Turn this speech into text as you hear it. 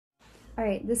All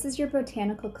right, this is your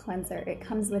botanical cleanser. It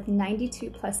comes with 92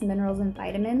 plus minerals and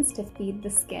vitamins to feed the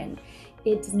skin.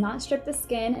 It does not strip the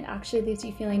skin. It actually leaves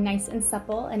you feeling nice and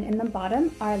supple. And in the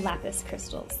bottom are lapis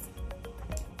crystals.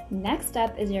 Next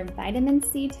up is your vitamin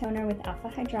C toner with alpha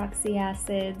hydroxy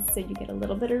acids, so you get a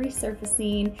little bit of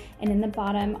resurfacing. And in the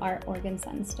bottom are organ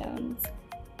sunstones.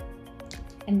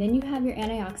 And then you have your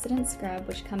antioxidant scrub,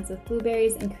 which comes with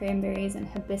blueberries and cranberries and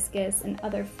hibiscus and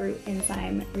other fruit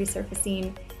enzyme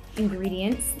resurfacing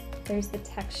ingredients. There's the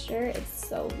texture, it's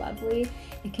so lovely.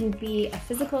 It can be a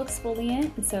physical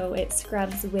exfoliant, and so it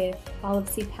scrubs with olive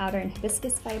seed powder and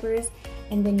hibiscus fibers,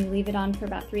 and then you leave it on for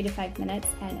about 3 to 5 minutes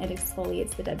and it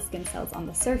exfoliates the dead skin cells on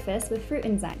the surface with fruit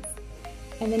enzymes.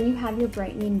 And then you have your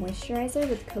brightening moisturizer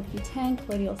with CoQ10,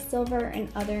 colloidal silver, and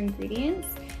other ingredients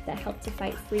that help to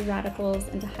fight free radicals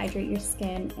and to hydrate your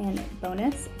skin, and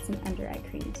bonus, it's an under eye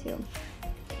cream too.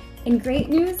 And great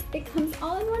news, it comes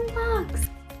all in one box.